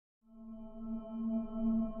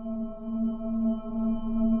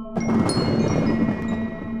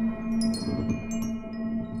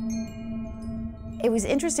It was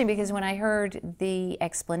interesting because when I heard the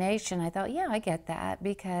explanation, I thought, yeah, I get that,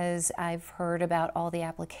 because I've heard about all the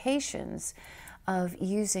applications of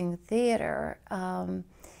using theater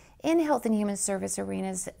in health and human service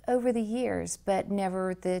arenas over the years, but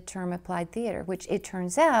never the term applied theater, which it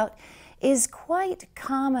turns out is quite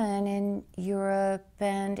common in Europe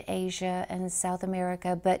and Asia and South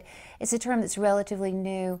America, but it's a term that's relatively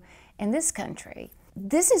new in this country.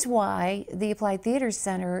 This is why the Applied Theater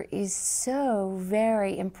Center is so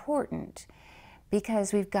very important,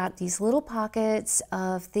 because we've got these little pockets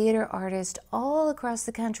of theater artists all across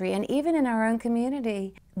the country, and even in our own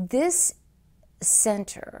community. This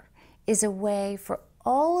center is a way for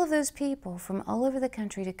all of those people from all over the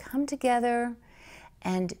country to come together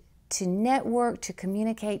and to network, to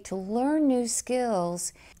communicate, to learn new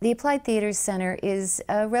skills. The Applied Theater Center is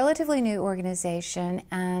a relatively new organization,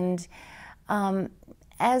 and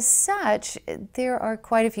as such, there are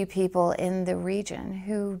quite a few people in the region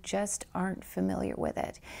who just aren't familiar with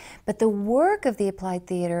it. But the work of the Applied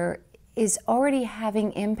Theater is already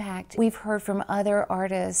having impact. We've heard from other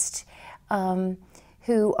artists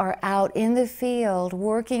who are out in the field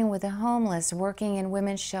working with the homeless, working in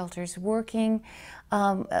women's shelters, working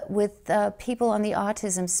with people on the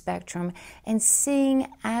autism spectrum, and seeing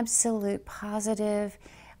absolute positive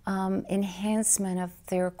enhancement of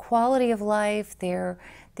their quality of life, their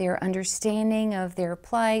understanding of their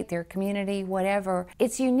plight, their community, whatever.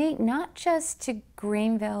 It's unique not just to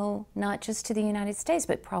Greenville, not just to the United States,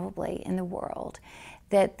 but probably in the world,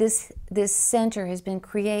 that this center has been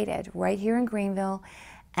created right here in Greenville,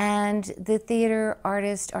 and the theater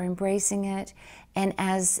artists are embracing it. And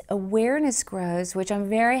as awareness grows, which I'm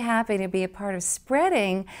very happy to be a part of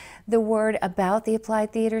spreading the word about the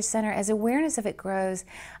Applied Theater Center, as awareness of it grows,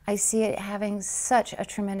 I see it having such a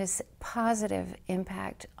tremendous positive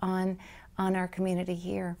impact on our community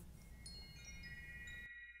here.